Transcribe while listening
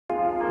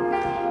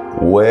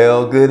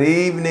Well, good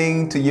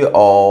evening to you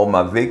all,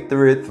 my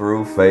Victory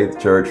Through Faith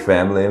Church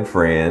family and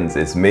friends.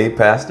 It's me,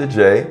 Pastor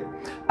Jay.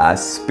 I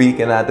speak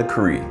and I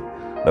decree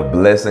the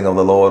blessing of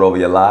the Lord over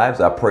your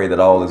lives. I pray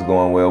that all is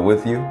going well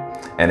with you,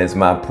 and it's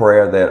my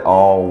prayer that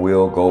all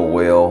will go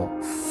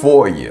well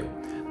for you.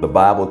 The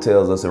Bible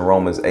tells us in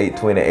Romans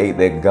 8:28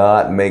 that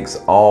God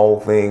makes all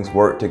things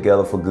work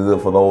together for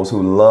good for those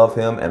who love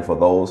him and for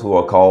those who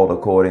are called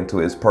according to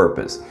his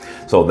purpose.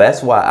 So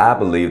that's why I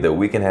believe that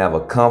we can have a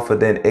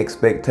confident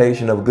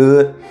expectation of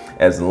good.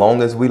 As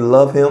long as we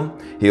love him,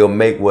 he'll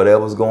make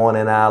whatever's going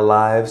in our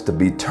lives to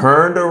be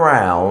turned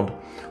around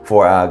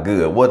for our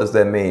good. What does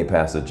that mean,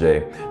 Pastor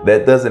Jay?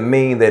 That doesn't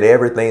mean that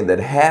everything that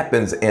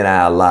happens in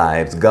our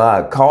lives,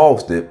 God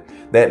caused it.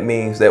 That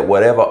means that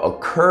whatever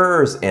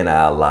occurs in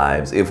our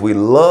lives, if we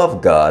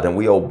love God and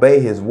we obey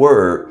his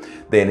word,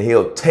 then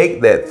he'll take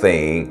that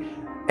thing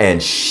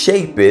and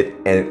shape it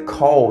and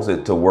cause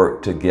it to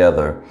work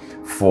together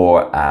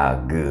for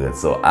our good.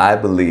 So I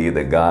believe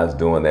that God's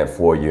doing that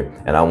for you.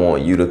 And I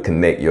want you to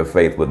connect your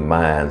faith with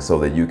mine so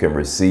that you can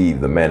receive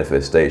the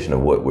manifestation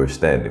of what we're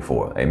standing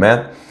for.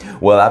 Amen.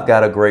 Well, I've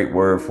got a great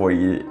word for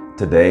you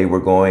today. We're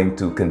going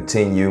to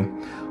continue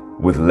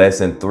with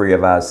lesson 3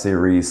 of our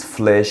series,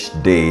 Flesh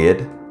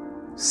Dead,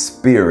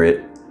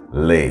 Spirit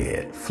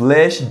Led.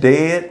 Flesh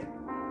dead,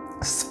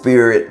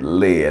 spirit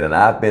led. And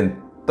I've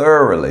been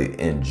thoroughly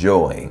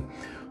enjoying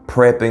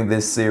prepping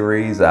this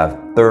series. I've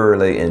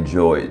thoroughly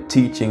enjoyed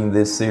teaching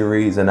this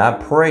series. And I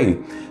pray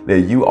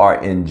that you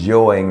are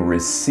enjoying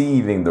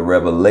receiving the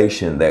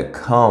revelation that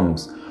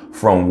comes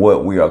from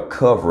what we are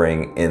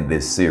covering in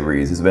this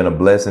series. It's been a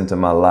blessing to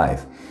my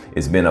life.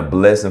 It's been a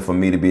blessing for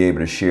me to be able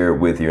to share it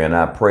with you. And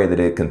I pray that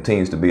it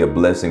continues to be a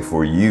blessing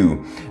for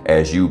you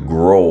as you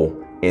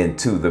grow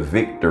into the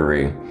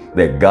victory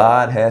that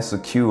God has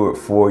secured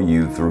for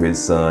you through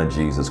his son,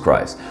 Jesus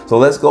Christ. So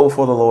let's go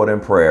before the Lord in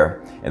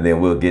prayer, and then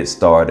we'll get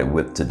started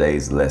with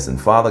today's lesson.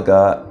 Father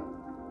God,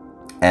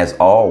 as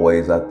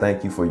always, I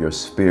thank you for your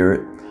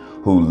spirit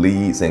who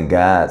leads and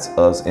guides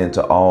us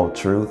into all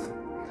truth.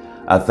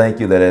 I thank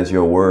you that as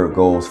your word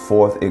goes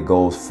forth, it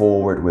goes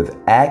forward with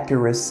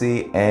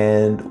accuracy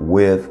and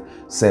with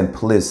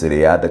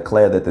simplicity. I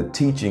declare that the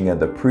teaching and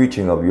the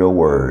preaching of your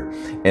word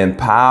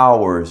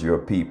empowers your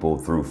people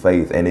through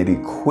faith, and it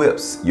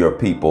equips your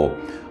people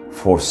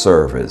for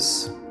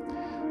service.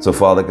 So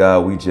Father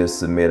God, we just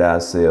submit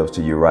ourselves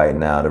to you right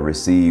now to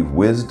receive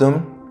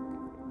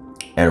wisdom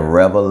and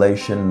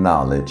revelation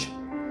knowledge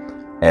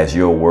as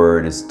your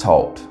word is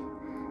taught.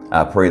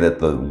 I pray that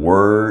the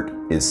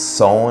word is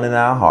sown in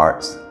our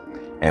hearts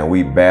and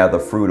we bear the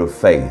fruit of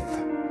faith.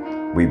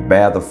 We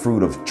bear the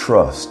fruit of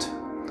trust.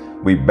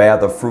 We bear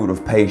the fruit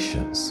of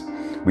patience.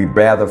 We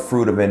bear the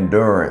fruit of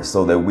endurance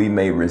so that we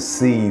may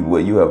receive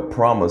what you have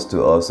promised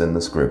to us in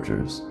the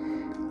scriptures.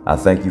 I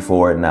thank you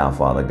for it now,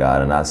 Father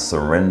God, and I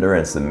surrender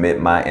and submit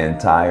my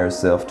entire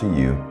self to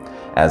you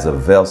as a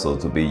vessel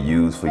to be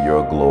used for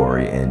your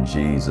glory in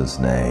Jesus'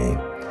 name.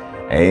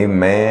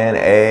 Amen,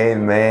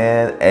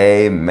 amen,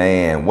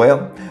 amen.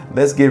 Well,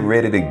 let's get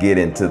ready to get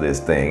into this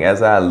thing.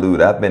 As I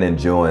alluded, I've been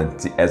enjoying,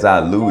 as I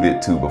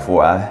alluded to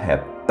before, I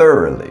have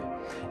thoroughly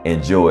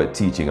enjoyed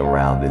teaching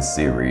around this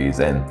series.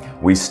 And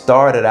we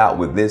started out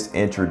with this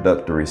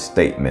introductory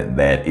statement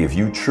that if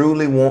you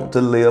truly want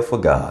to live for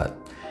God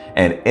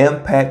and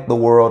impact the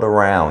world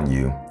around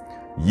you,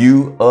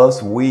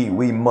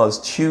 we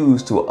must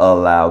choose to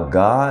allow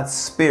God's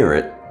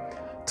Spirit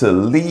to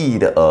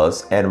lead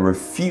us and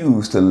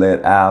refuse to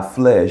let our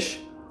flesh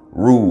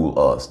rule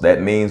us.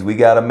 That means we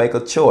got to make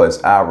a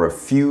choice. I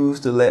refuse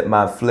to let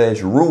my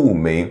flesh rule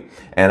me,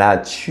 and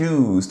I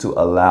choose to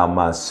allow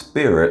my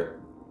spirit,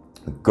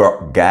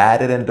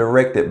 guided and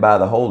directed by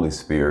the Holy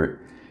Spirit,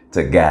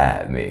 to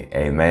guide me.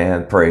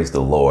 Amen. Praise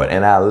the Lord.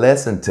 And our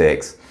lesson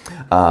text,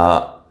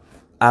 I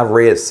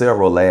read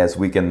several last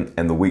week and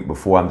the week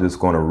before. I'm just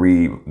going to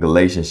read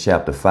Galatians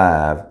chapter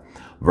 5.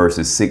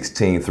 Verses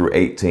 16 through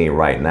 18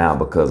 right now,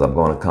 because I'm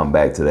going to come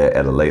back to that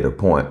at a later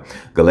point.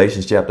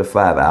 Galatians chapter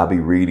 5, I'll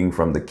be reading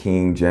from the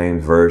King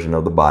James Version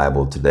of the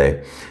Bible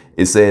today.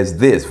 It says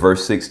this,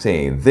 verse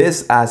 16,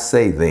 "This I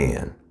say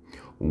then,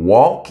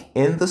 walk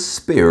in the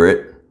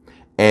Spirit,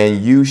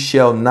 and you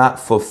shall not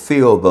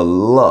fulfill the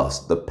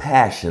lust, the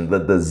passion, the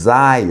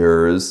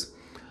desires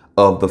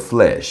of the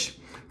flesh."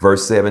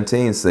 Verse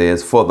 17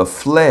 says, "For the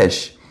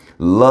flesh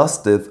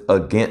lusteth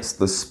against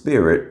the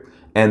Spirit,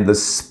 and the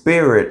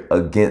Spirit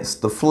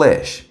against the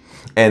flesh.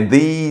 And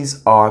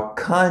these are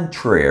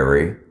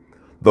contrary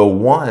the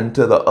one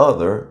to the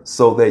other,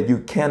 so that you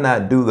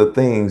cannot do the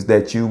things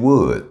that you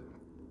would."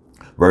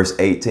 Verse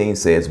 18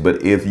 says,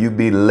 "But if you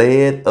be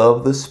led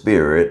of the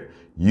Spirit,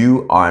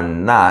 you are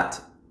not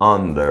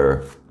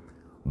under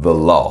the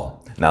law."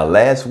 Now,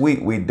 last week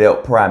we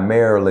dealt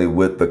primarily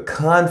with the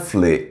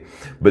conflict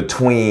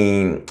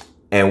between,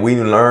 and we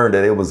learned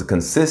that it was a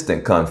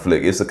consistent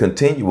conflict. It's a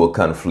continual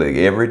conflict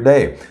every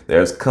day.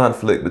 There's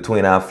conflict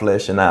between our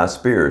flesh and our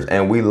spirits.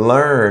 And we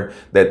learned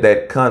that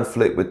that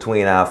conflict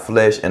between our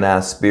flesh and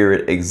our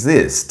spirit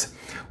exists.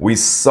 We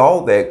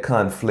saw that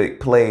conflict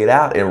played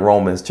out in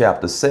Romans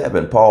chapter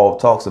 7. Paul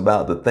talks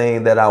about the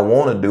thing that I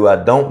want to do, I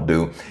don't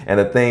do. And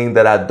the thing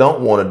that I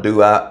don't want to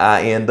do,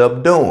 I end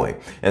up doing.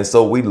 And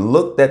so we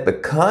looked at the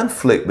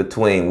conflict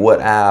between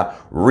what our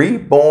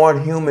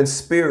reborn human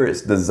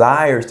spirits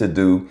desires to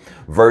do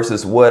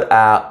versus what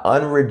our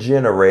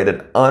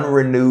unregenerated,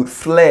 unrenewed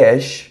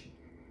flesh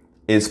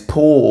is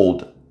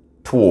pulled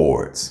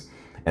towards.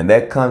 And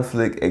that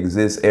conflict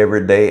exists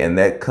every day, and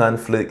that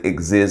conflict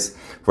exists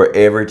for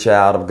every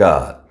child of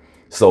God.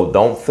 So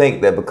don't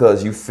think that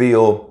because you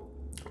feel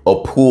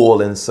a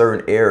pull in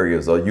certain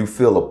areas or you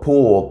feel a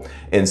pull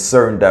in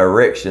certain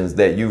directions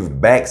that you've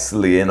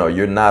backslidden or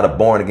you're not a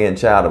born again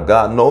child of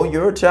God. No,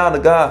 you're a child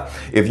of God.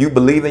 If you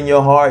believe in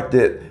your heart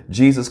that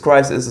Jesus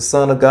Christ is the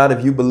Son of God,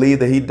 if you believe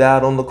that he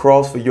died on the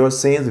cross for your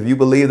sins, if you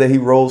believe that he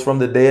rose from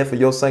the dead for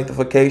your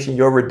sanctification,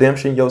 your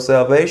redemption, your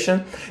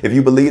salvation, if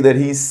you believe that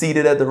he's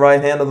seated at the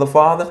right hand of the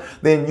Father,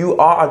 then you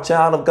are a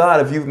child of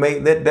God if you've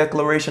made that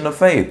declaration of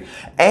faith.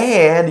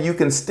 And you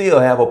can still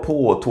have a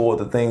pull toward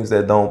the things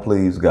that don't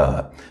please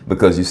God,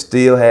 because you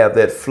still have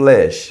that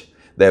flesh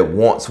that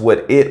wants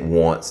what it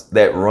wants,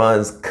 that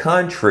runs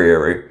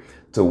contrary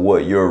to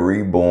what your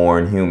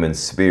reborn human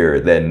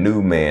spirit, that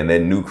new man,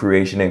 that new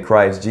creation in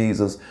Christ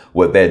Jesus,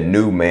 what that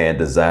new man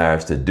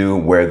desires to do,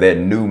 where that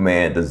new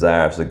man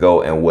desires to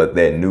go, and what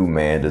that new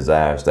man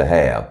desires to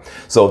have.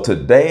 So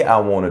today I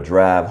want to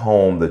drive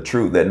home the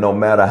truth that no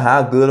matter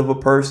how good of a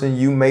person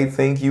you may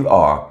think you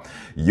are,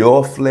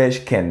 your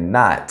flesh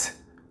cannot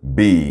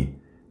be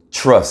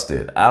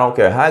trusted. I don't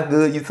care how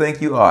good you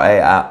think you are. Hey,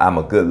 I'm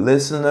a good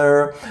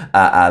listener.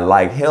 I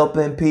like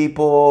helping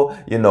people.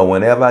 You know,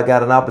 whenever I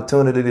got an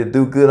opportunity to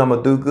do good, I'm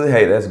going to do good.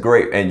 Hey, that's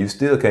great. And you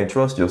still can't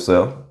trust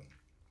yourself.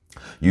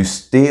 You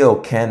still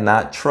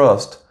cannot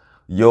trust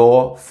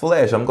your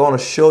flesh. I'm going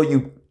to show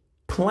you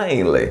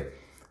plainly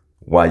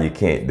why you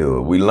can't do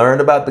it. We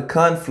learned about the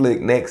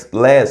conflict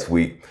last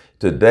week.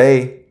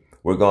 Today,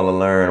 we're going to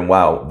learn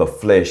why the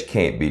flesh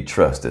can't be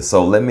trusted.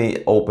 So let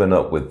me open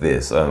up with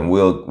this and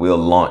we'll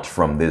launch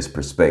from this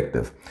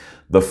perspective.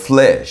 The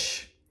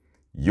flesh,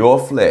 your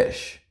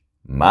flesh,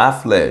 my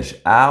flesh,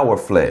 our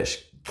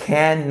flesh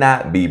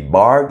cannot be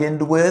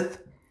bargained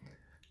with,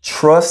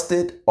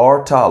 trusted,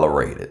 or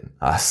tolerated.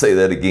 I say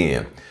that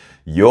again.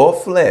 Your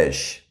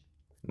flesh,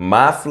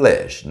 my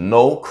flesh,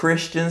 no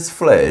Christian's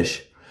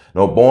flesh,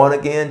 no born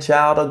again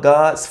child of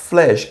God's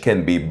flesh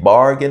can be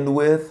bargained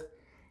with,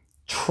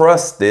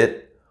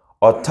 trusted,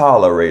 or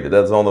tolerated.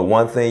 That's only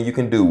one thing you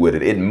can do with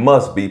it. It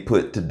must be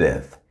put to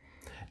death.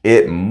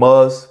 It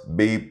must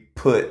be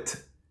put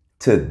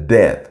to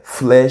death.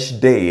 Flesh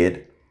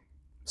dead,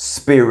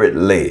 spirit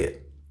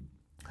led.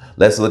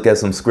 Let's look at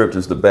some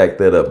scriptures to back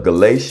that up.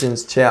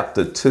 Galatians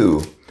chapter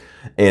 2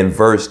 in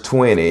verse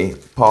 20,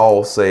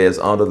 Paul says,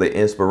 under the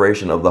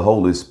inspiration of the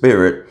Holy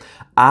Spirit,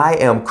 I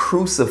am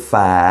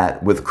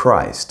crucified with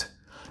Christ.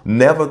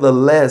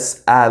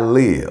 Nevertheless, I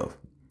live.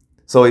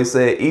 So he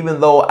said, even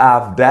though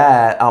I've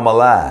died, I'm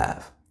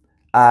alive.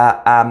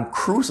 I'm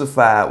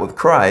crucified with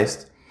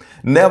Christ.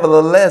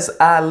 Nevertheless,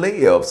 I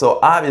live. So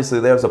obviously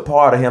there's a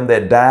part of him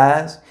that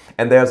dies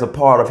and there's a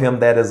part of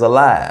him that is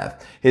alive.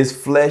 His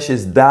flesh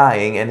is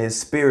dying and his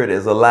spirit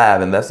is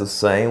alive. And that's the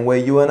same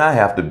way you and I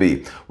have to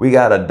be. We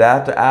got to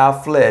die to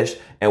our flesh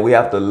and we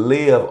have to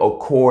live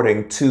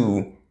according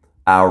to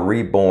our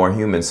reborn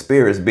human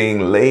spirits being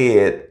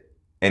led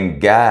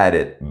and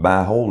guided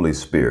by Holy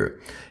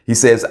Spirit. He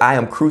says, I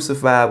am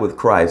crucified with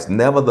Christ.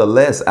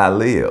 Nevertheless, I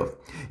live.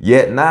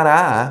 Yet not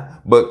I,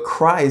 but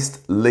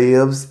Christ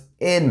lives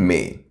in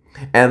me.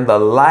 And the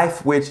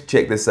life which,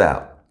 check this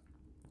out,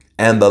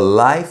 and the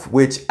life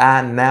which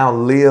I now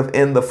live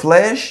in the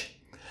flesh,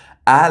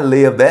 I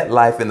live that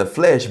life in the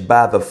flesh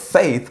by the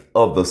faith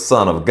of the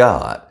Son of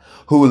God,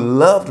 who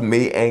loved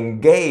me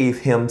and gave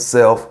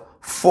himself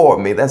for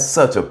me. That's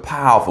such a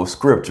powerful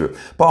scripture.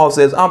 Paul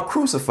says, I'm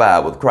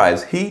crucified with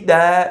Christ. He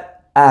died,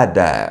 I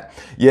died.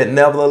 Yet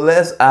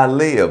nevertheless, I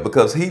live.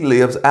 Because he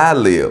lives, I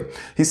live.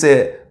 He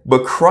said,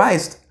 but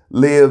Christ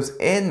lives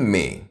in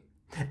me.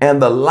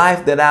 And the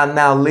life that I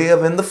now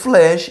live in the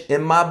flesh,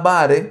 in my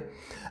body,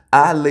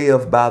 I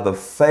live by the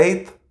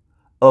faith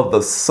of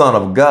the Son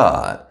of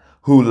God,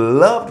 who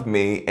loved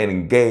me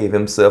and gave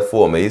himself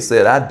for me. He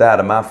said, I die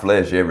to my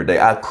flesh every day.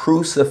 I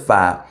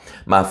crucify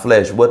my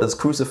flesh. What does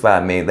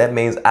crucify mean? That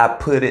means I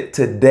put it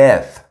to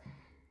death.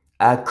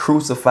 I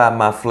crucify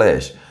my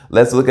flesh.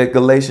 Let's look at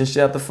Galatians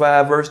chapter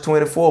 5, verse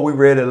 24. We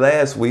read it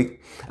last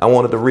week. I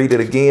wanted to read it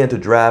again to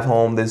drive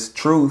home this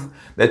truth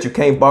that you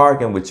can't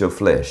bargain with your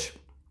flesh.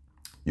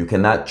 You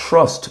cannot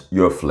trust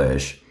your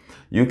flesh.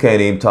 You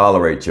can't even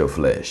tolerate your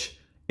flesh.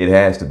 It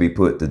has to be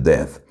put to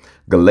death.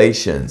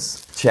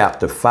 Galatians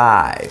chapter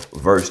 5,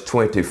 verse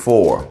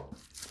 24.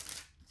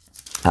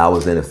 I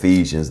was in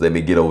Ephesians. Let me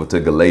get over to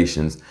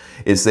Galatians.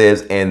 It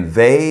says, and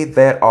they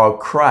that are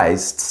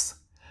Christ's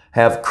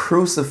have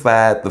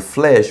crucified the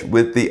flesh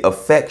with the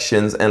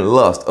affections and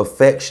lust.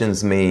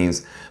 Affections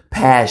means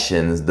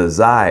passions,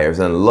 desires,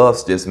 and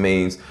lust just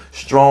means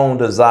strong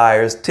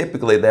desires,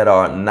 typically that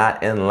are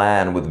not in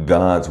line with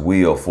God's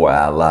will for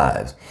our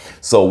lives.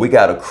 So we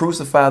got to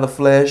crucify the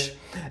flesh,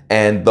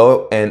 and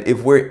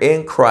if we're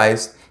in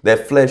Christ,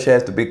 that flesh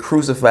has to be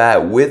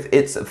crucified with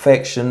its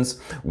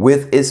affections,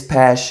 with its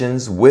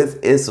passions,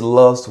 with its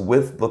lust,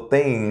 with the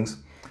things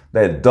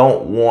that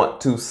don't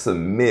want to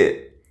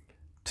submit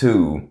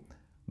to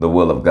the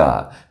will of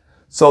God.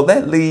 So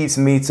that leads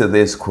me to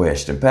this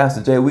question.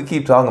 Pastor Jay, we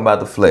keep talking about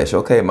the flesh.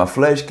 Okay, my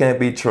flesh can't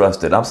be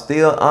trusted. I'm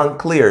still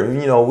unclear.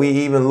 You know, we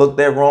even looked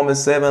at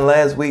Romans 7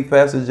 last week,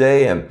 Pastor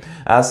Jay, and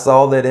I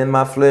saw that in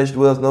my flesh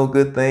dwells no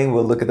good thing.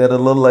 We'll look at that a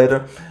little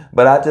later.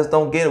 But I just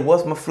don't get it.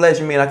 What's my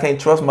flesh? You mean I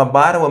can't trust my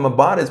body? When my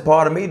body is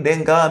part of me,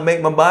 didn't God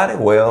make my body?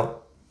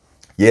 Well,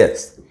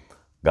 yes,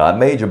 God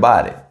made your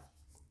body.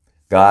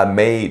 God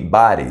made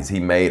bodies. He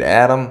made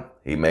Adam.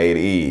 He made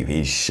Eve.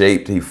 He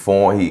shaped, he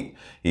formed,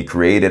 he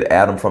created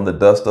Adam from the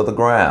dust of the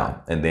ground.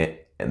 And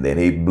then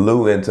he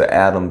blew into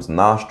Adam's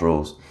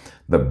nostrils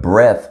the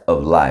breath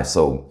of life.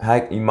 So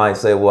you might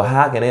say, well,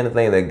 how can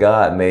anything that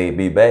God made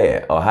be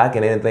bad? Or how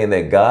can anything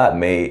that God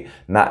made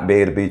not be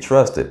able to be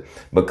trusted?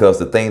 Because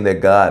the thing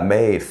that God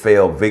made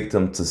fell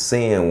victim to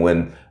sin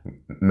when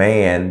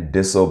man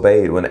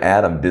disobeyed, when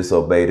Adam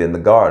disobeyed in the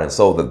garden.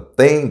 So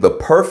the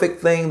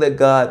perfect thing that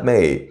God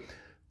made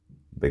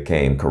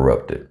became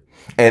corrupted.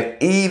 And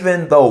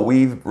even though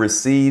we've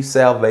received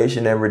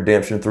salvation and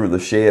redemption through the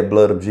shed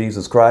blood of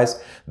Jesus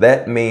Christ,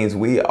 that means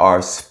we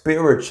are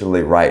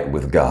spiritually right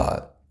with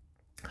God.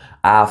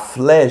 Our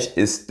flesh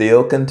is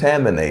still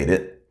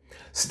contaminated,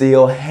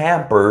 still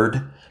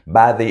hampered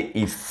by the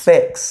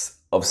effects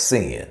of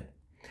sin.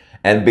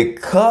 And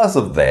because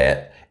of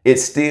that, it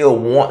still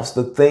wants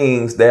the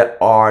things that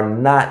are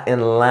not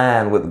in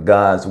line with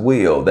God's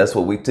will. That's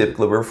what we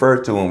typically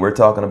refer to when we're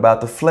talking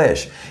about the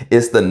flesh.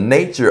 It's the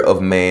nature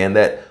of man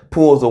that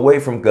pulls away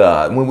from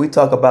God. When we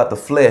talk about the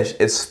flesh,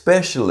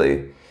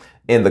 especially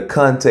in the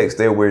context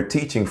that we're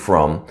teaching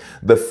from,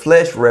 the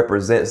flesh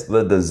represents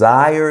the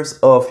desires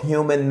of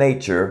human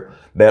nature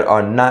that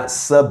are not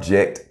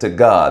subject to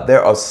God.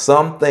 There are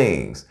some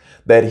things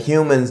that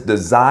humans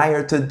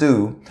desire to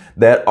do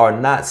that are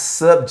not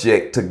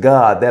subject to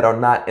God, that are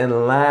not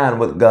in line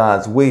with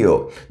God's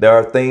will. There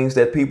are things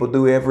that people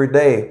do every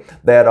day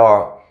that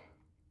are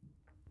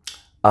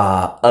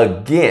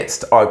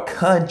against or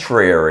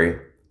contrary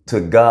to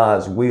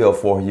God's will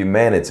for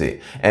humanity.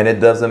 And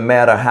it doesn't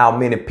matter how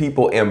many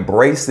people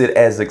embrace it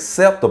as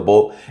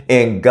acceptable.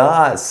 In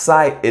God's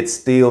sight, it's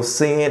still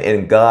sin.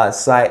 In God's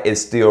sight, it's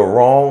still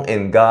wrong.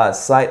 In God's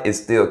sight, it's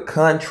still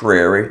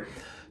contrary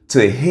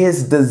to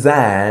his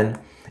design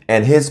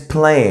and his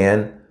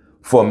plan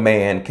for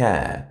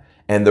mankind.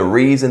 And the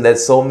reason that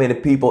so many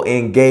people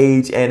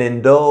engage and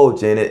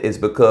indulge in it is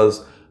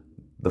because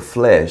the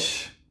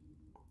flesh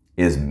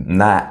is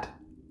not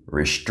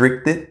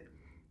restricted.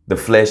 The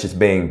flesh is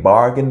being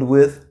bargained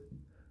with.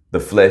 The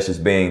flesh is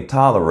being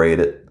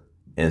tolerated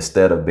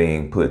instead of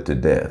being put to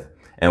death.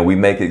 And we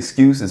make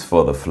excuses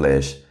for the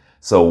flesh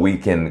so we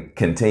can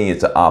continue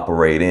to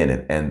operate in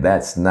it. And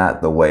that's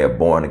not the way a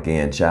born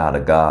again child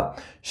of God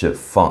should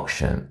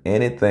function.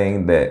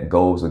 Anything that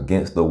goes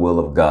against the will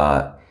of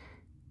God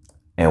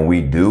and we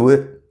do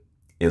it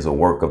is a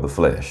work of the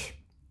flesh.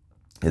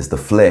 It's the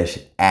flesh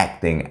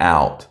acting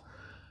out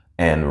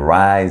and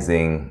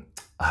rising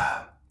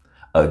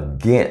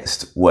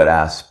against what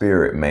our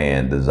spirit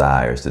man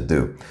desires to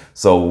do.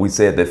 So we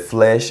said that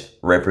flesh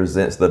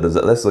represents the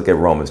desire. Let's look at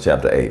Romans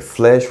chapter 8.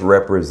 Flesh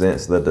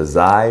represents the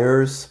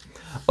desires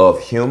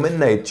of human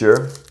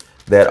nature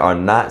that are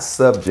not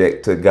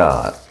subject to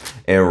God.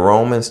 In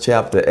Romans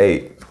chapter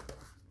 8,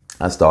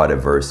 I start at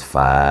verse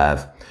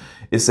 5.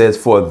 It says,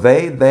 "For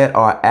they that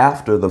are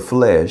after the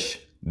flesh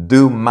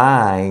do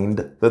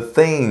mind the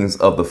things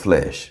of the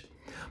flesh,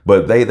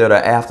 but they that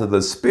are after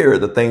the spirit,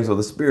 the things of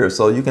the spirit."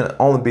 So you can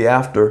only be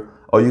after,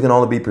 or you can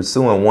only be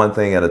pursuing one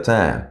thing at a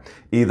time.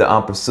 Either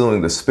I'm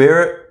pursuing the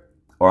spirit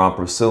or I'm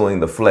pursuing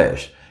the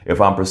flesh. If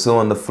I'm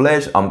pursuing the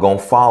flesh, I'm going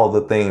to follow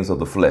the things of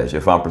the flesh.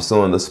 If I'm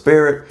pursuing the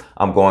spirit,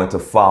 I'm going to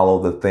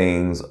follow the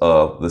things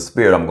of the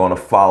spirit. I'm going to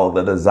follow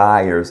the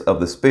desires of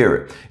the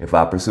spirit. If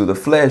I pursue the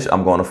flesh,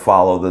 I'm going to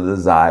follow the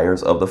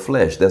desires of the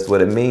flesh. That's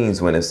what it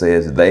means when it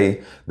says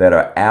they that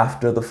are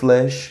after the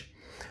flesh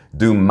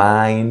do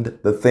mind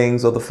the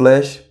things of the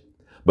flesh,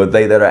 but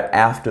they that are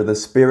after the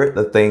spirit,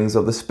 the things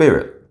of the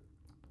spirit.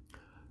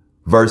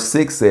 Verse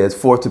 6 says,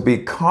 "For to be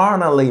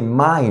carnally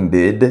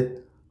minded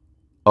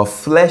or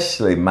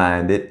fleshly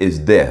minded is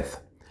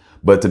death,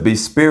 but to be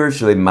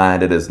spiritually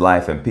minded is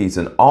life and peace."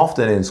 And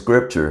often in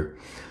scripture,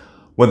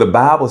 when the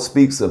Bible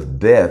speaks of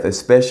death,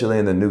 especially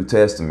in the New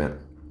Testament,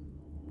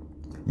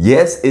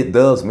 yes, it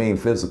does mean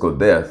physical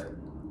death.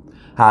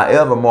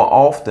 However, more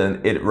often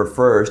it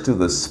refers to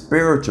the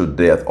spiritual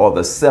death or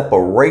the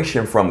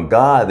separation from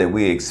God that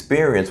we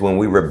experience when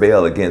we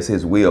rebel against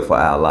his will for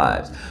our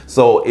lives.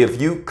 So if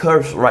you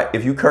curse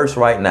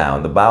right now,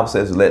 and the Bible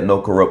says, "Let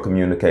no corrupt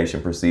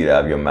communication proceed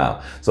out of your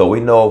mouth." So we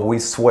know if we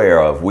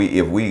swear, or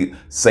if we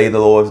say the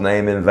Lord's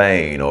name in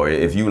vain, or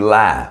if you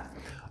lie,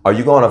 Are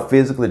you going to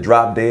physically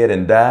drop dead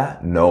and die?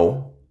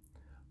 No.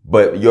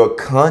 But your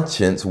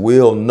conscience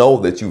will know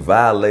that you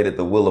violated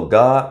the will of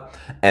God,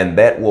 and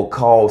that will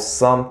cause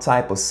some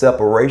type of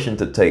separation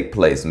to take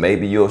place.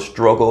 Maybe you'll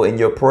struggle in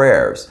your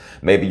prayers.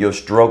 Maybe you'll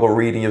struggle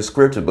reading your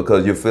scripture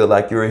because you feel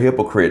like you're a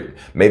hypocrite.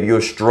 Maybe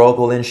you'll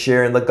struggle in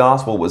sharing the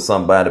gospel with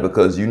somebody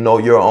because you know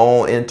your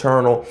own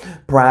internal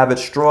private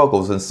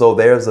struggles. And so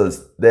there's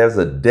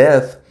a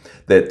death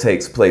that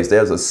takes place.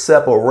 There's a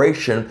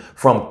separation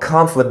from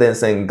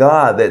confidence in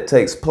God that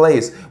takes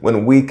place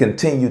when we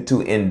continue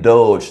to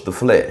indulge the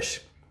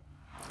flesh.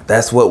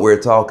 That's what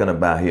we're talking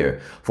about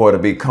here. For to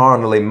be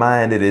carnally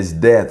minded is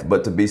death,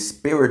 but to be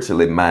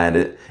spiritually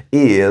minded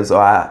is,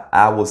 or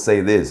I will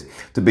say this,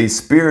 to be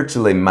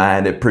spiritually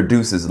minded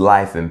produces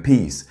life and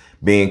peace.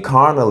 Being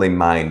carnally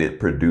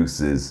minded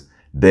produces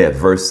death.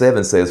 Verse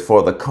 7 says,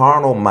 for the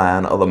carnal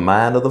mind, or the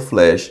mind of the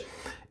flesh,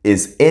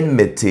 is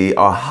enmity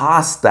or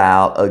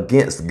hostile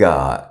against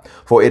God,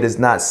 for it is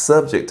not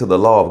subject to the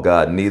law of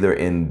God, neither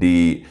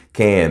indeed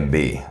can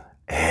be.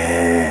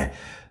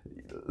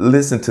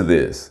 Listen to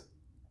this.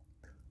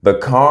 The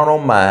carnal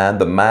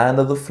mind, the mind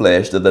of the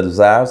flesh, the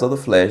desires of the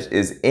flesh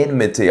is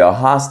enmity or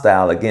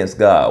hostile against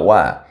God.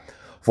 Why?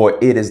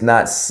 For it is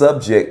not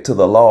subject to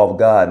the law of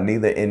God,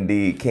 neither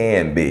indeed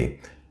can be.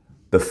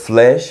 The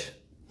flesh,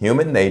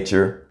 human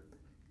nature,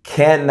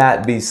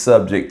 cannot be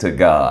subject to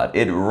God.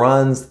 It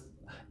runs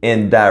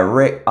in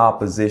direct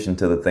opposition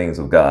to the things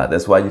of God.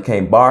 That's why you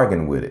can't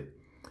bargain with it.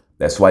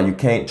 That's why you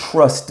can't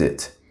trust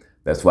it.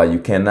 That's why you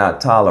cannot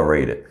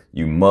tolerate it.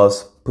 You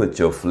must put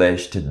your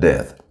flesh to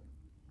death.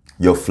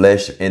 Your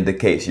flesh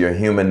indicates your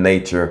human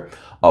nature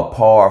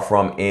apart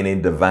from any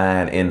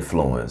divine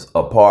influence,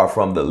 apart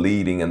from the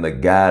leading and the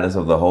guidance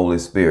of the Holy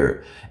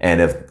Spirit.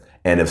 And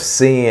if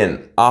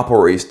sin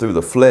operates through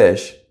the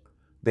flesh,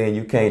 then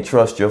you can't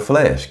trust your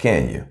flesh,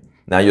 can you?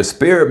 Now, your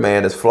spirit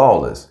man is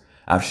flawless.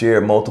 I've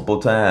shared multiple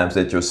times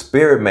that your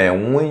spirit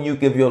man, when you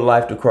give your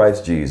life to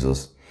Christ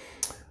Jesus,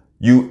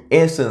 you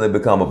instantly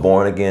become a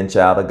born again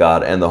child of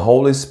God, and the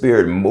Holy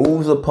Spirit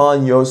moves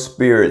upon your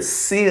spirit,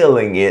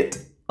 sealing it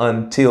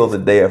until the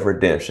day of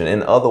redemption.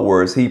 In other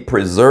words, he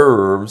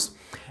preserves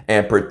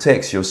and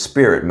protects your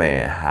spirit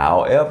man.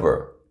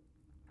 However,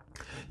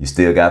 you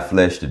still got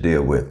flesh to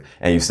deal with,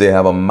 and you still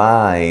have a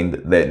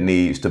mind that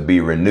needs to be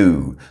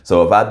renewed.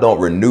 So if I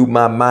don't renew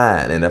my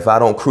mind, and if I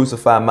don't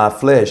crucify my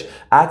flesh,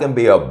 I can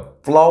be a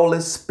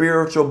flawless,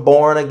 spiritual,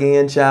 born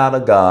again child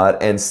of God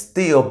and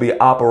still be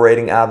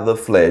operating out of the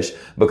flesh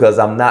because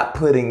I'm not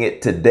putting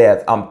it to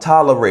death. I'm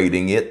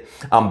tolerating it.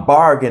 I'm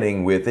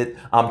bargaining with it.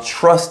 I'm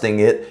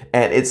trusting it.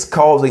 And it's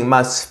causing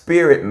my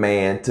spirit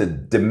man to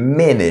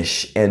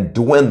diminish and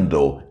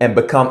dwindle and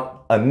become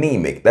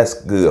anemic.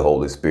 That's good,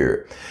 Holy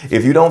Spirit.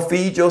 If you don't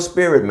feed your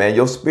spirit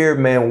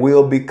man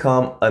will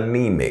become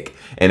anemic.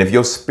 And if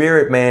your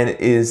spirit man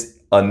is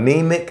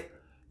anemic,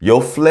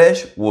 your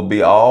flesh will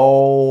be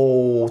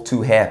all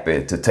too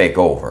happy to take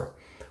over.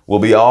 We'll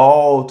be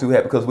all too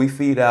happy because we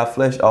feed our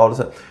flesh all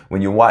the time.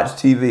 When you watch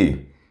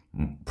TV,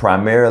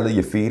 primarily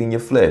you're feeding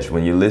your flesh.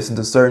 When you listen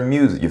to certain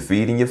music, you're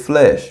feeding your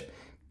flesh.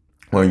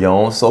 When you're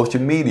on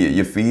social media,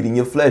 you're feeding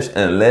your flesh.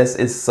 Unless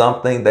it's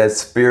something that's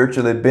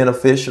spiritually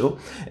beneficial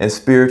and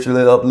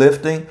spiritually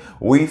uplifting,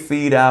 we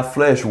feed our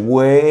flesh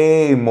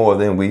way more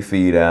than we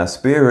feed our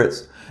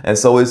spirits. And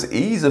so it's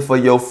easy for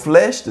your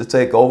flesh to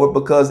take over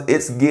because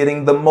it's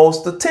getting the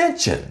most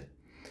attention.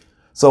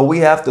 So we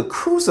have to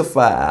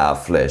crucify our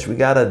flesh. We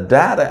got to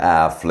die to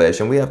our flesh,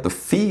 and we have to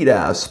feed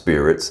our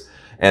spirits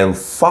and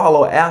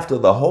follow after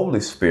the Holy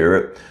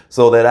Spirit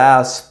so that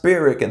our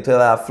spirit can tell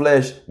our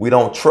flesh, we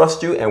don't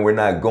trust you and we're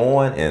not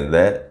going in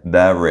that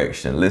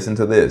direction. Listen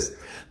to this.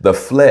 The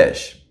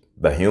flesh,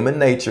 the human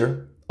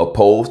nature,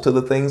 opposed to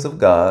the things of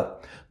God,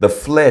 the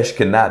flesh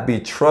cannot be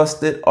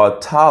trusted or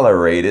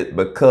tolerated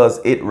because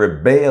it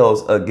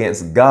rebels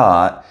against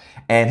God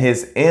and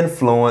his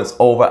influence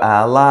over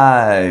our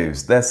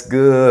lives. That's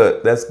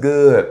good. That's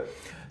good.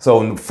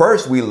 So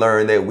first we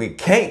learn that we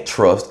can't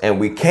trust and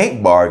we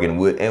can't bargain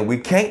with and we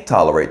can't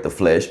tolerate the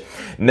flesh.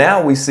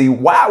 Now we see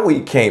why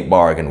we can't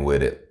bargain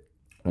with it,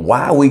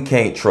 why we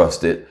can't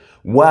trust it,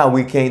 why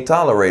we can't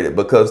tolerate it,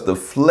 because the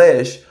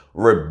flesh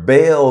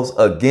rebels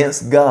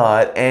against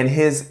God and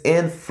his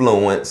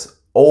influence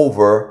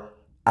over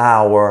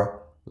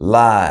our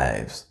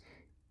lives.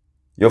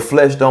 Your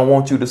flesh don't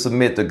want you to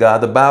submit to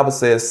God. The Bible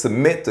says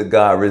submit to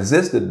God,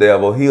 resist the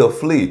devil, he'll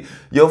flee.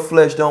 Your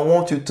flesh don't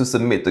want you to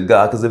submit to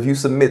God, because if you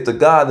submit to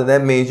God, then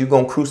that means you're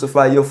going to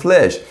crucify your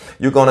flesh.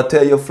 You're going to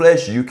tell your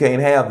flesh you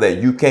can't have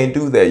that, you can't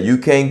do that, you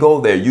can't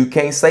go there, you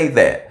can't say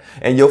that.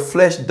 And your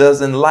flesh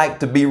doesn't like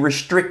to be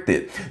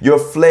restricted. Your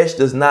flesh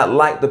does not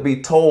like to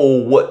be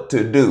told what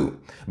to do,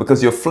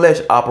 because your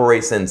flesh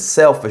operates in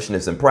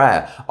selfishness and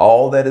pride.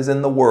 All that is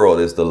in the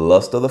world is the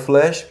lust of the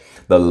flesh,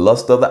 the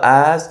lust of the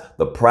eyes,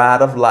 the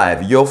pride of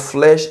life. Your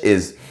flesh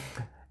is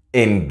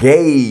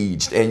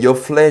engaged and your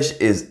flesh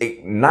is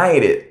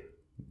ignited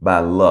by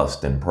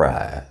lust and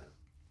pride.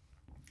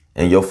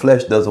 And your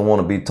flesh doesn't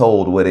want to be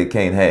told what it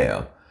can't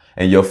have.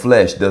 And your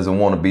flesh doesn't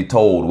want to be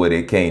told what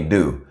it can't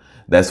do.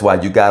 That's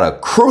why you got to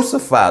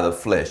crucify the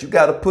flesh. You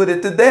got to put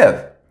it to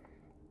death.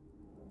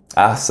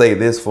 I say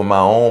this for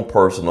my own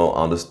personal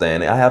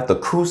understanding. I have to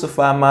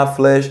crucify my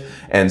flesh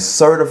and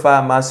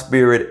certify my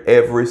spirit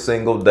every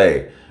single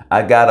day.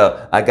 I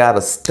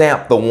gotta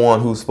stamp the one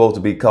who's supposed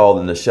to be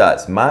calling the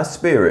shots. My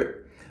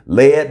spirit,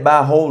 led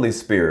by Holy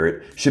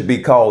Spirit, should be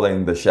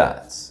calling the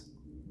shots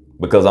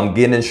because I'm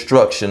getting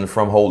instruction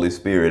from Holy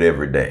Spirit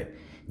every day.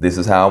 This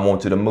is how I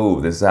want you to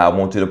move. This is how I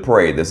want you to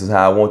pray. This is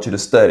how I want you to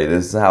study.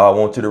 This is how I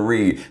want you to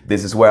read.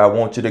 This is where I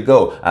want you to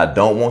go. I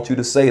don't want you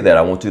to say that.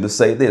 I want you to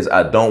say this.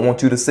 I don't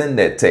want you to send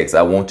that text.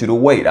 I want you to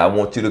wait. I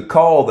want you to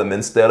call them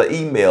instead of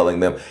emailing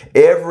them.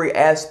 Every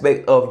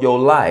aspect of your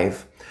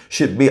life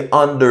should be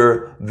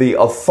under the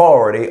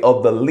authority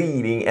of the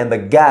leading and the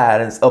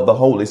guidance of the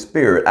Holy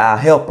Spirit, our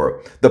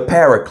helper, the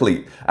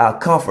paraclete, our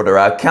comforter,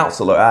 our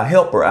counselor, our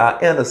helper,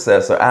 our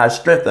intercessor, our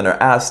strengthener,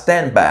 our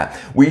standby.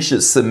 We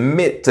should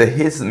submit to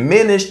his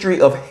ministry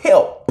of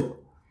help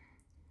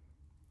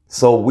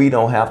so we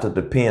don't have to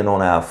depend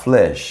on our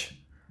flesh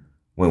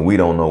when we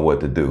don't know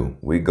what to do.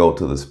 We go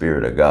to the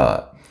Spirit of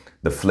God.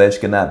 The flesh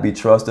cannot be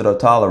trusted or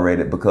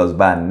tolerated because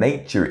by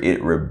nature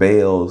it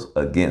rebels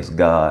against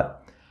God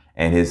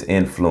and his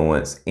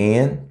influence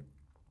in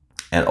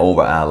and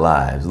over our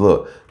lives.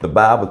 Look, the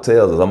Bible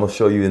tells us, I'm going to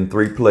show you in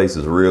 3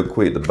 places real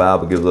quick. The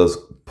Bible gives us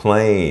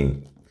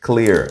plain,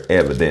 clear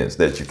evidence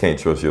that you can't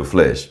trust your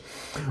flesh.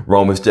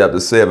 Romans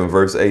chapter 7,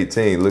 verse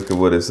 18. Look at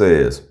what it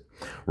says.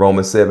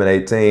 Romans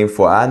 7:18.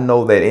 For I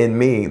know that in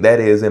me, that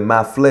is in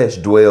my flesh,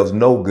 dwells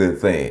no good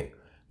thing.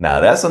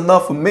 Now that's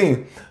enough for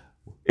me.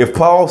 If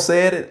Paul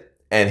said it,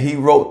 and he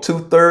wrote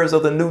 2/3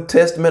 of the New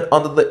Testament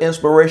under the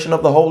inspiration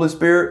of the Holy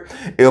Spirit.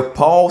 If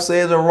Paul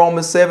says in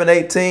Romans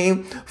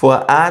 7:18,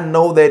 for I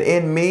know that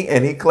in me,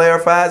 and he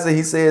clarifies it,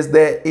 he says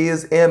that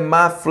is in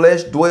my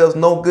flesh dwells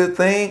no good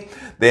thing,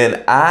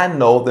 then I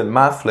know that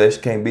my flesh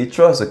can't be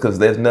trusted because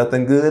there's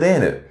nothing good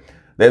in it.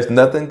 There's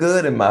nothing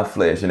good in my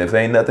flesh. And if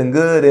ain't nothing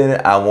good in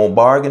it, I won't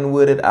bargain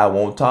with it. I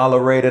won't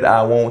tolerate it.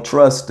 I won't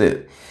trust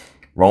it.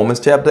 Romans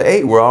chapter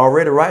 8, we're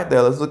already right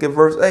there. Let's look at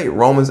verse 8.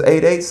 Romans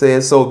 8:8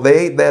 says, so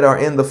they that are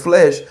in the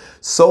flesh,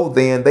 so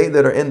then they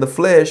that are in the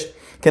flesh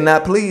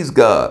cannot please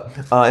God.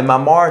 In my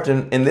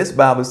margin, in this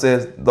Bible, it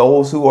says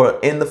those who are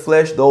in the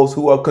flesh, those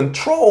who are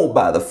controlled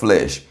by the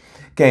flesh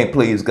can't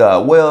please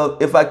God. Well,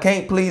 if I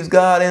can't please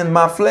God in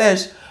my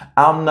flesh,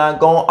 I'm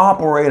not going to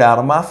operate out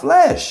of my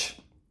flesh.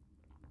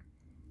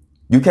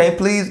 You can't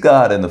please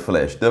God in the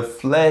flesh. The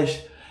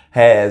flesh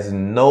has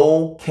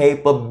no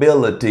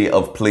capability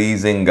of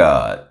pleasing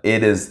God.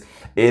 It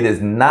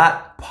is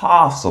not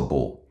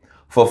possible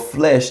for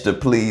flesh to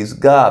please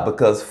God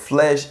because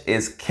flesh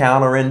is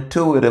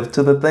counterintuitive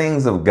to the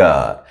things of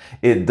God.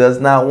 It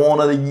does not want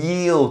to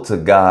yield to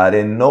God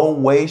in no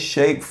way,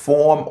 shape,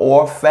 form,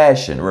 or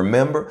fashion.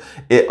 Remember,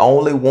 it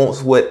only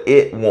wants what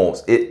it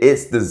wants,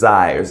 its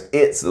desires,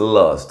 its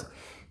lust,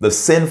 the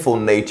sinful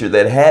nature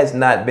that has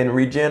not been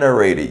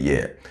regenerated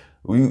yet.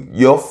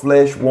 Your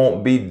flesh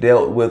won't be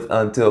dealt with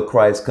until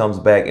Christ comes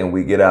back and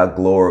we get our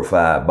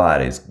glorified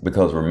bodies.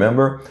 Because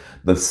remember,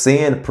 the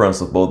sin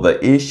principle,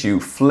 the issue,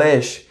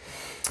 flesh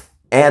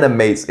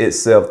animates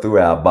itself through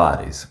our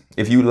bodies.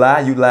 If you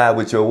lie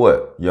with your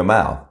what? Your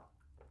mouth.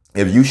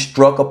 If you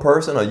struck a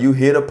person or you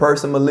hit a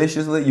person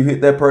maliciously, you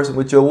hit that person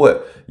with your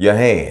what? Your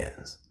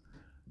hands.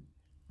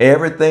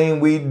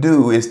 Everything we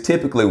do is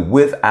typically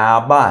with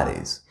our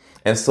bodies.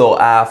 And so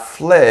our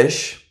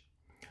flesh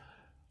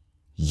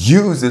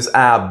uses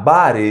our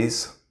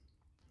bodies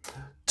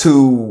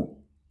to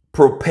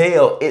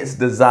propel its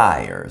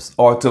desires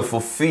or to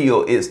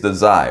fulfill its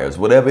desires.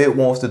 Whatever it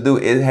wants to do,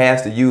 it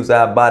has to use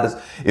our bodies.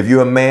 If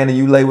you're a man and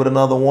you lay with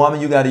another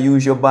woman, you got to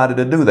use your body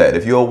to do that.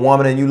 If you're a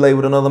woman and you lay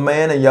with another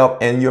man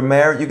and you're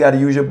married, you got to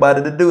use your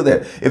body to do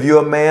that. If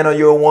you're a man or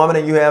you're a woman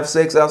and you have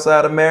sex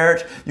outside of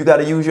marriage, you got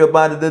to use your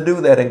body to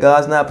do that. And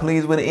God's not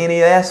pleased with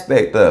any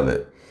aspect of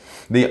it.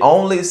 The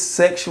only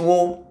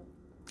sexual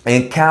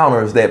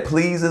encounters that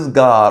pleases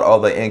God are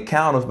the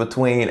encounters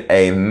between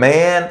a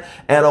man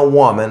and a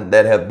woman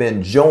that have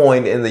been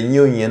joined in the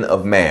union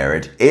of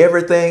marriage.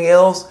 Everything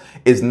else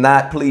is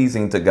not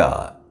pleasing to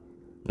God.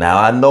 Now,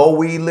 I know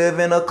we live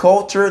in a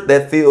culture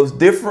that feels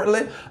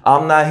differently.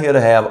 I'm not here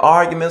to have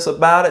arguments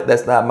about it.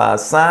 That's not my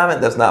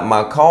assignment. That's not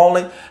my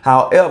calling.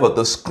 However,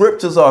 the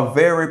scriptures are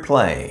very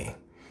plain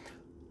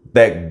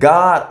that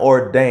God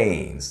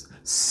ordains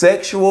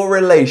sexual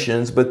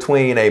relations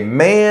between a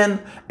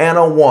man and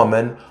a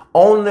woman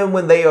only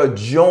when they are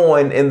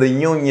joined in the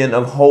union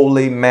of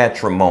holy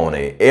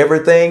matrimony.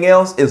 Everything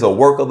else is a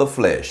work of the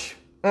flesh.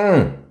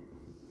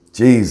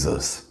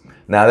 Jesus.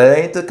 Now that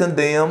ain't to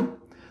condemn.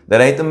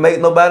 That ain't to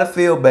make nobody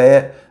feel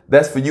bad.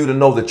 That's for you to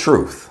know the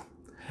truth.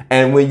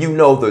 And when you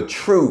know the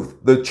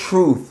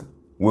truth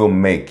will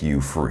make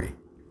you free.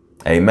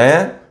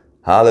 Amen.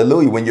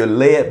 Hallelujah. When you're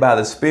led by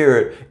the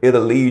Spirit,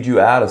 it'll lead you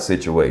out of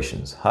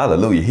situations.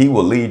 Hallelujah. He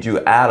will lead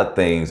you out of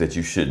things that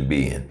you shouldn't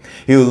be in.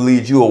 He'll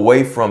lead you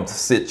away from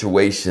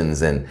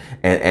situations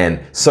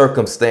and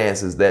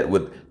circumstances that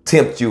would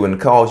tempt you and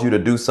cause you to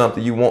do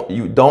something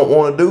you don't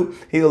want to do,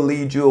 he'll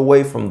lead you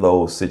away from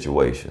those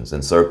situations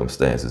and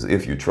circumstances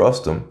if you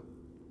trust him.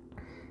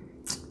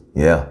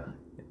 Yeah,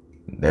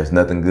 there's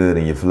nothing good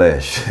in your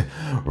flesh.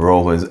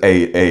 Romans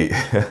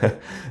 8:8.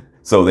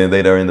 So then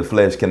they that are in the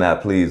flesh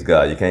cannot please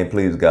God. You can't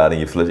please God in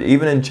your flesh.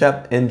 Even in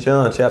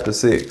John chapter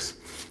 6.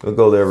 We'll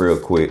go there real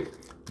quick.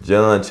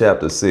 John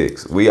chapter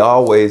 6. We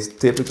always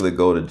typically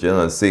go to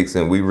John 6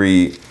 and we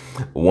read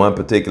one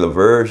particular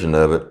version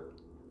of it.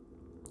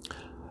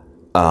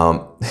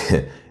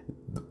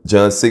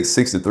 John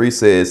 6:63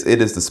 says,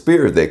 it is the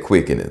spirit that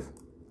quickeneth.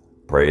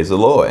 Praise the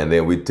Lord. And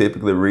then we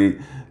typically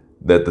read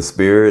that the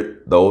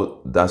spirit,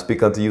 though I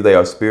speak unto you, they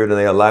are spirit and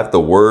they are life.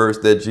 The words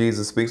that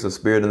Jesus speaks are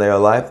spirit and they are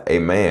life.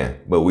 Amen.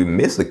 But we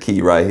miss a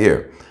key right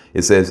here.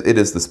 It says, it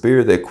is the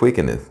spirit that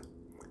quickeneth.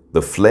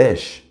 The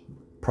flesh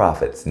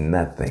profits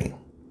nothing.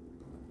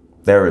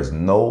 There is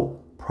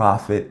no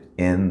profit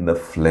in the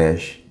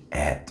flesh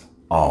at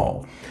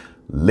all.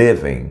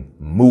 Living,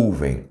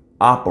 moving,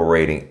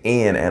 operating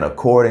in and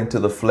according to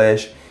the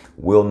flesh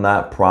will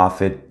not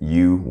profit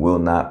you, will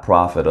not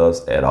profit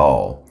us at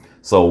all.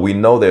 So we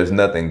know there's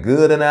nothing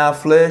good in our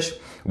flesh.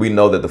 We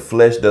know that the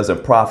flesh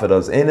doesn't profit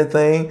us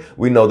anything.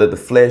 We know that the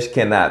flesh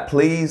cannot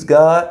please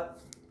God.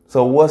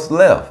 So what's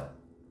left?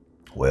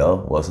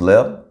 Well, what's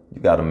left?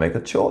 You got to make a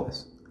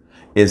choice.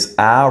 It's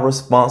our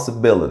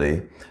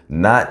responsibility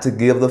not to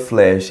give the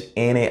flesh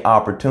any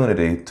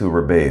opportunity to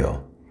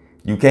rebel.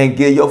 You can't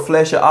give your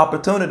flesh an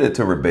opportunity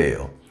to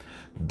rebel.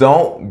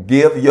 Don't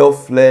give your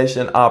flesh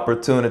an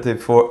opportunity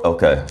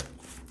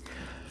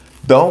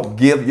Don't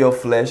give your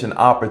flesh an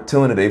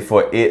opportunity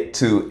for it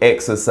to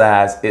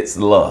exercise its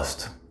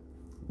lust.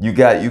 You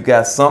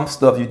got some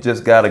stuff you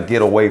just got to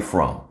get away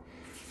from.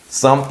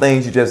 Some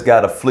things you just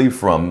got to flee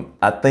from.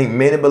 I think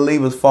many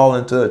believers fall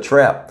into a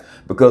trap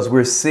because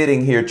we're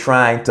sitting here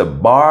trying to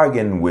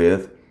bargain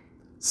with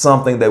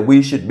something that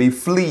we should be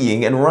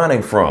fleeing and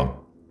running from.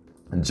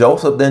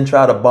 Joseph didn't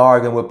try to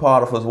bargain with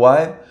Potiphar's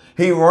wife.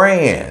 He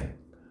ran.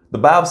 The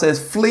Bible says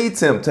flee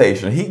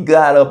temptation. He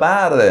got up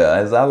out of there.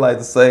 As I like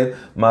to say,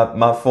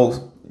 my folks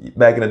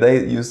back in the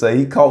day, you say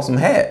he caught some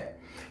hat.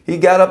 He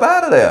got up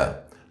out of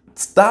there.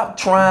 Stop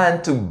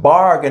trying to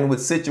bargain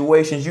with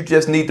situations you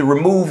just need to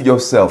remove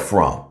yourself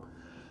from.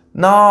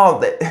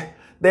 No,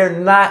 they're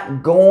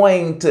not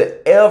going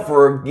to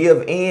ever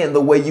give in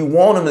the way you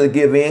want them to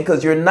give in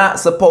because you're not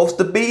supposed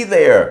to be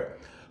there.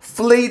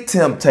 Flee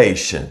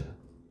temptation.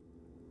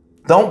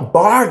 Don't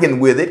bargain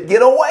with it.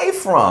 Get away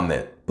from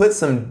it. Put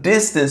some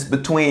distance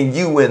between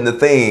you and the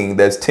thing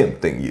that's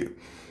tempting you.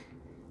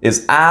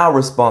 It's our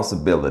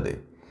responsibility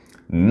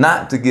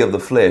not to give the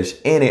flesh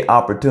any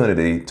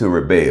opportunity to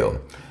rebel.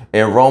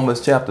 And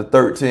Romans chapter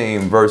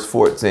 13, verse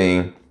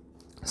 14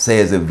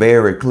 says it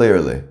very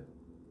clearly.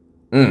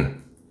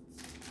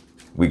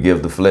 We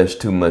give the flesh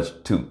too much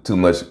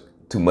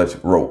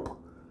rope.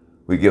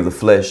 We give the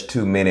flesh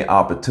too many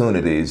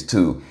opportunities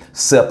to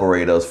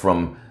separate us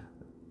from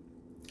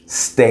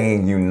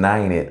staying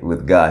united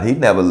with God. He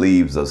never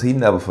leaves us. He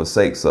never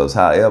forsakes us.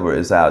 However,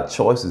 it's our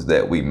choices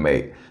that we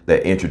make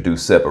that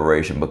introduce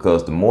separation,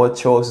 because the more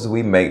choices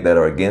we make that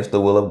are against the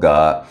will of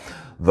God,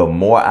 the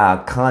more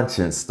our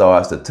conscience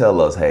starts to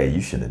tell us, hey, you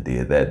shouldn't have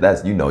did that.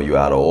 That's, you're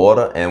out of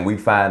order. And we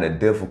find it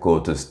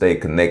difficult to stay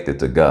connected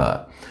to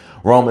God.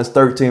 Romans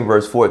 13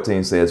 verse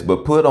 14 says,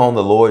 but put on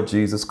the Lord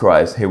Jesus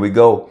Christ, here we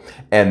go,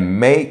 and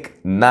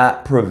make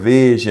not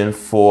provision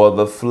for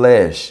the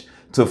flesh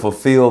to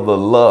fulfill the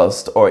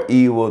lust or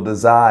evil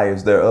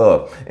desires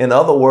thereof. In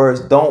other words,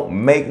 don't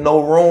make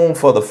no room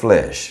for the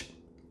flesh.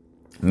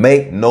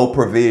 Make no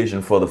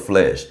provision for the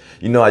flesh.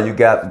 You know how you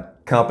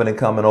got company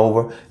coming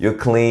over, you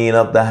clean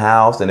up the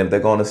house, and if they're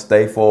going to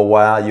stay for a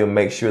while, you'll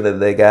make sure that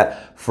they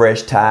got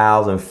fresh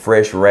towels and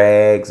fresh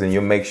rags, and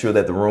you'll make sure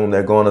that the room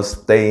they're going to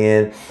stay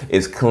in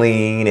is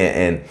clean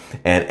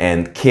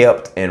and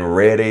kept and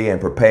ready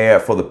and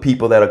prepared for the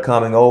people that are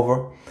coming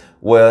over.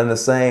 Well, in the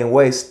same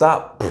way,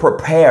 stop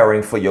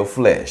preparing for your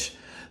flesh.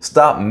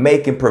 Stop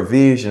making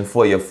provision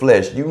for your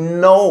flesh. You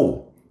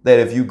know that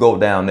if you go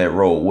down that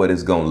road, what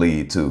it's going to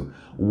lead to.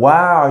 Why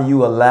are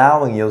you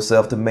allowing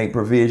yourself to make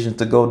provisions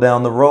to go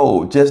down the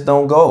road? Just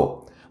don't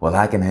go. Well,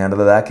 I can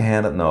handle it. I can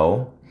handle it.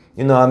 No.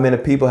 You know how many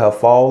people have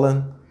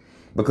fallen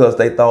because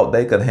they thought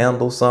they could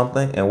handle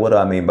something? And what do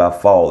I mean by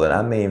falling?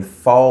 I mean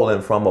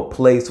falling from a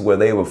place where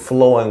they were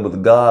flowing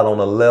with God on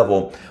a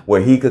level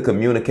where he could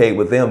communicate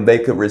with them. They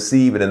could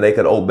receive it and they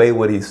could obey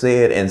what he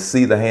said and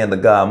see the hand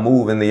of God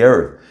move in the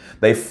earth.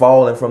 They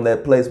fallen from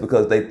that place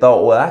because they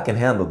thought, well, I can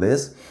handle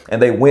this.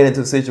 And they went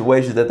into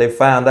situations that they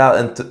found out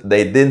and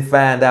they didn't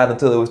find out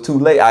until it was too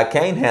late. I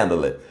can't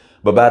handle it.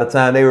 But by the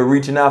time they were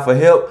reaching out for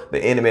help, the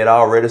enemy had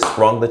already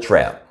sprung the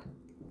trap.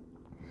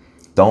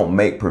 Don't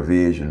make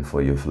provision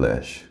for your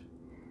flesh.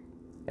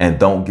 And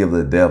don't give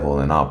the devil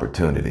an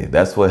opportunity.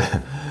 That's what,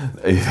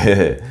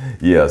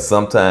 yeah,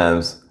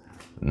 sometimes,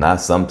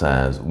 not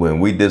sometimes, when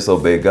we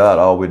disobey God,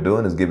 all we're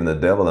doing is giving the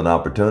devil an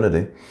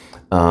opportunity.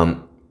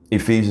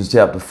 Ephesians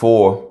chapter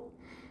 4,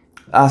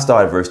 I'll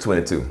start at verse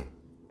 22.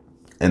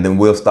 And then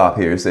we'll stop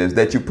here. It says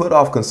that you put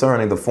off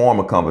concerning the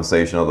former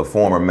conversation or the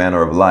former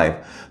manner of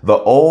life, the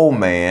old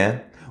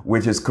man,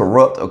 which is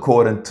corrupt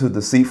according to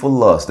deceitful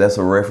lust. That's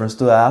a reference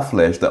to our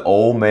flesh. The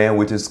old man,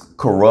 which is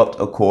corrupt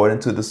according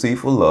to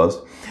deceitful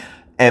lust,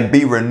 and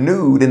be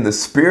renewed in the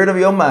spirit of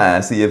your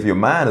mind. See, if your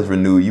mind is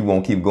renewed, you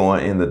won't keep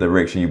going in the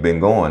direction you've been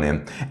going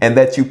in. And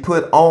that you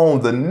put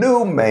on the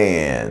new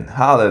man,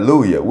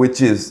 hallelujah,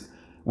 which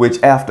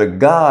after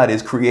God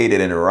is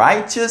created in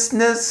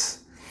righteousness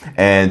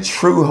and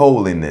true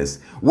holiness.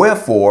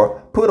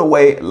 Wherefore, put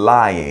away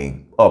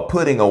lying, or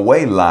putting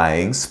away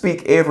lying,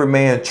 speak every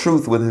man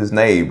truth with his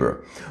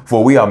neighbor,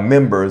 for we are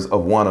members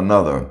of one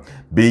another.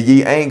 Be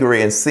ye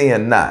angry and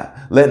sin not.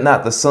 Let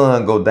not the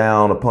sun go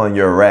down upon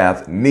your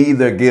wrath,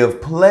 neither give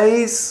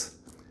place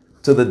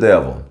to the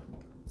devil.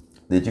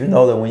 Did you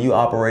know that when you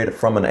operate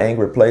from an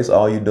angry place,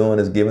 all you're doing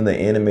is giving the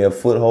enemy a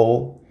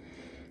foothold?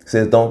 It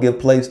says don't give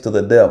place to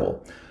the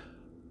devil.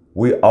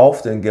 We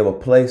often give a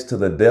place to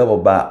the devil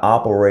by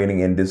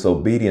operating in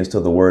disobedience to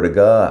the word of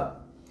God,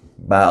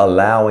 by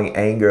allowing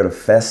anger to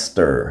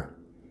fester.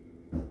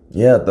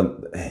 Yeah,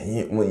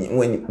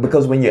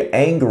 because when you're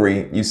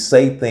angry, you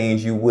say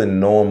things you wouldn't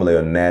normally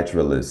or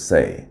naturally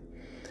say.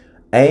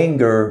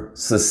 Anger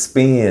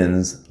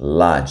suspends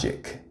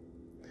logic.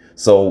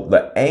 So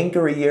the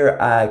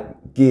angrier I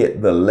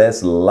get, the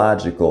less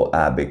logical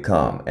I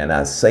become. And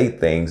I say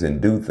things and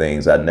do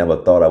things I never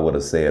thought I would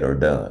have said or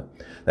done.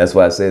 That's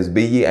why it says,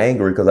 be ye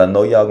angry, because I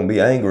know y'all can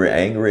be angry.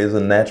 Anger is a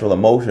natural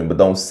emotion, but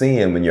don't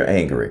sin when you're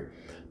angry.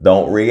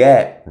 Don't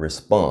react,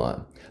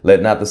 respond.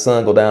 Let not the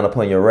sun go down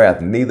upon your wrath,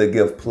 neither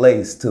give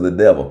place to the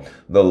devil.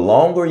 The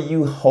longer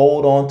you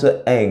hold on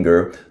to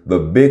anger, the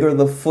bigger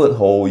the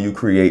foothold you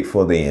create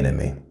for the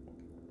enemy.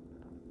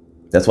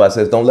 That's why it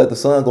says, don't let the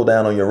sun go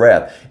down on your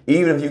wrath.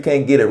 Even if you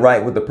can't get it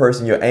right with the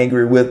person you're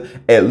angry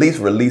with, at least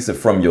release it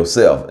from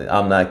yourself.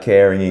 I'm not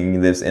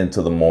carrying this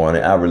into the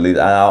morning.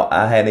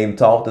 I hadn't even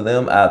talked to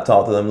them. I'll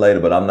talk to them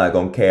later, but I'm not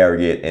going to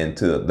carry it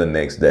into the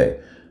next day.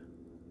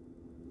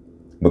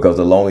 Because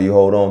the longer you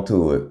hold on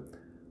to it,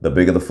 the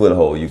bigger the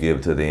foothold you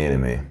give to the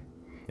enemy.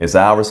 It's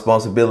our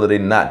responsibility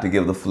not to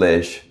give the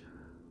flesh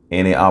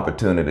any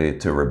opportunity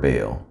to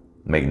rebel.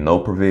 Make no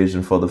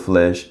provision for the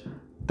flesh.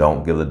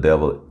 Don't give the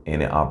devil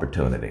any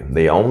opportunity.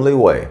 The only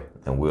way,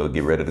 and we'll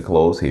get ready to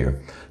close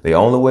here, the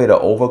only way to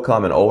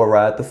overcome and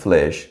override the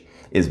flesh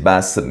is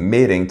by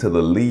submitting to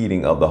the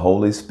leading of the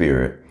Holy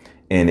Spirit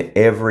in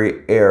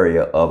every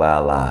area of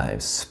our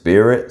lives.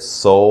 Spirit,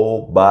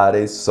 soul,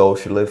 body,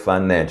 socially,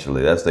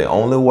 financially. That's the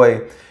only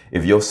way.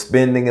 If your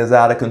spending is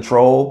out of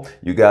control,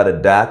 you got to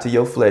die to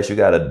your flesh. You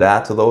got to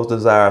die to those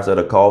desires that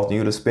are causing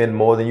you to spend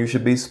more than you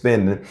should be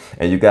spending.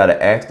 And you got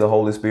to ask the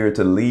Holy Spirit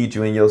to lead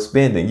you in your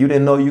spending. You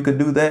didn't know you could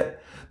do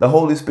that? The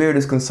Holy Spirit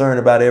is concerned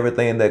about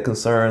everything that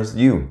concerns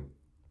you.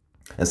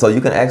 And so you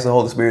can ask the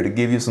Holy Spirit to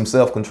give you some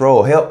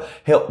self-control.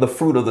 Help the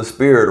fruit of the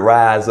Spirit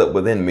rise up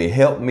within me.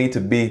 Help me to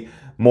be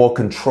more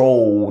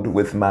controlled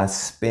with my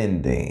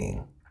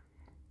spending.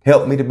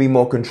 Help me to be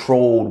more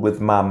controlled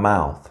with my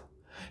mouth.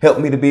 Help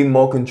me to be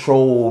more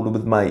controlled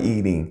with my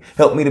eating.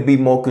 Help me to be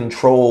more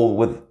controlled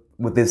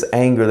with this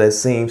anger that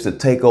seems to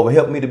take over.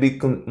 Help me to be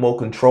more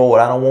controlled.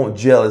 I don't want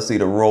jealousy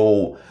to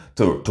rule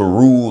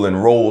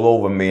and roll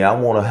over me. I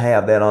want to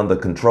have that under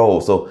control.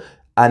 So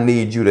I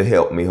need you to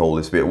help me,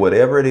 Holy Spirit.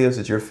 Whatever it is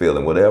that you're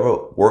feeling,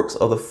 whatever works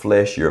of the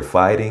flesh you're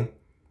fighting,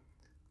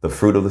 the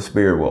fruit of the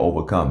Spirit will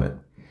overcome it.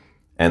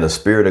 And the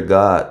Spirit of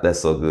God, that's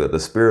so good. The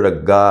Spirit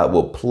of God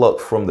will pluck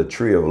from the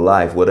tree of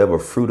life whatever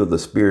fruit of the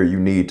Spirit you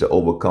need to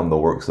overcome the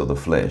works of the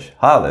flesh.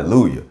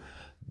 Hallelujah.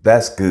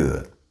 That's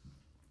good.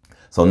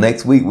 So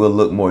next week, we'll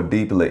look more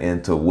deeply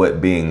into what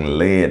being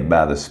led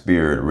by the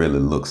Spirit really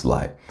looks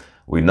like.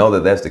 We know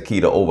that that's the key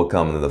to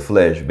overcoming the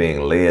flesh,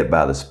 being led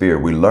by the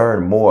Spirit. We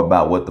learn more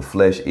about what the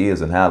flesh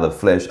is and how the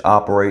flesh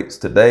operates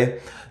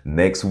today.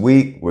 Next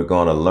week, we're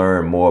going to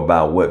learn more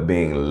about what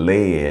being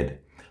led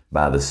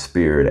by the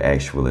Spirit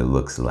actually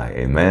looks like.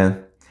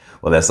 Amen.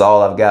 Well, that's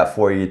all I've got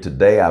for you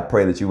today. I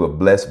pray that you were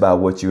blessed by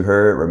what you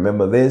heard.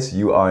 Remember this,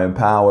 you are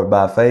empowered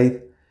by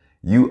faith.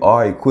 You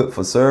are equipped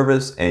for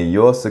service, and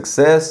your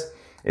success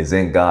is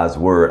in God's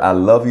word. I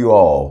love you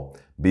all.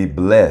 Be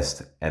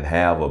blessed and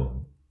have a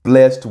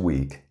blessed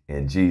week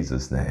in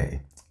Jesus' name.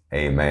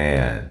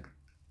 Amen.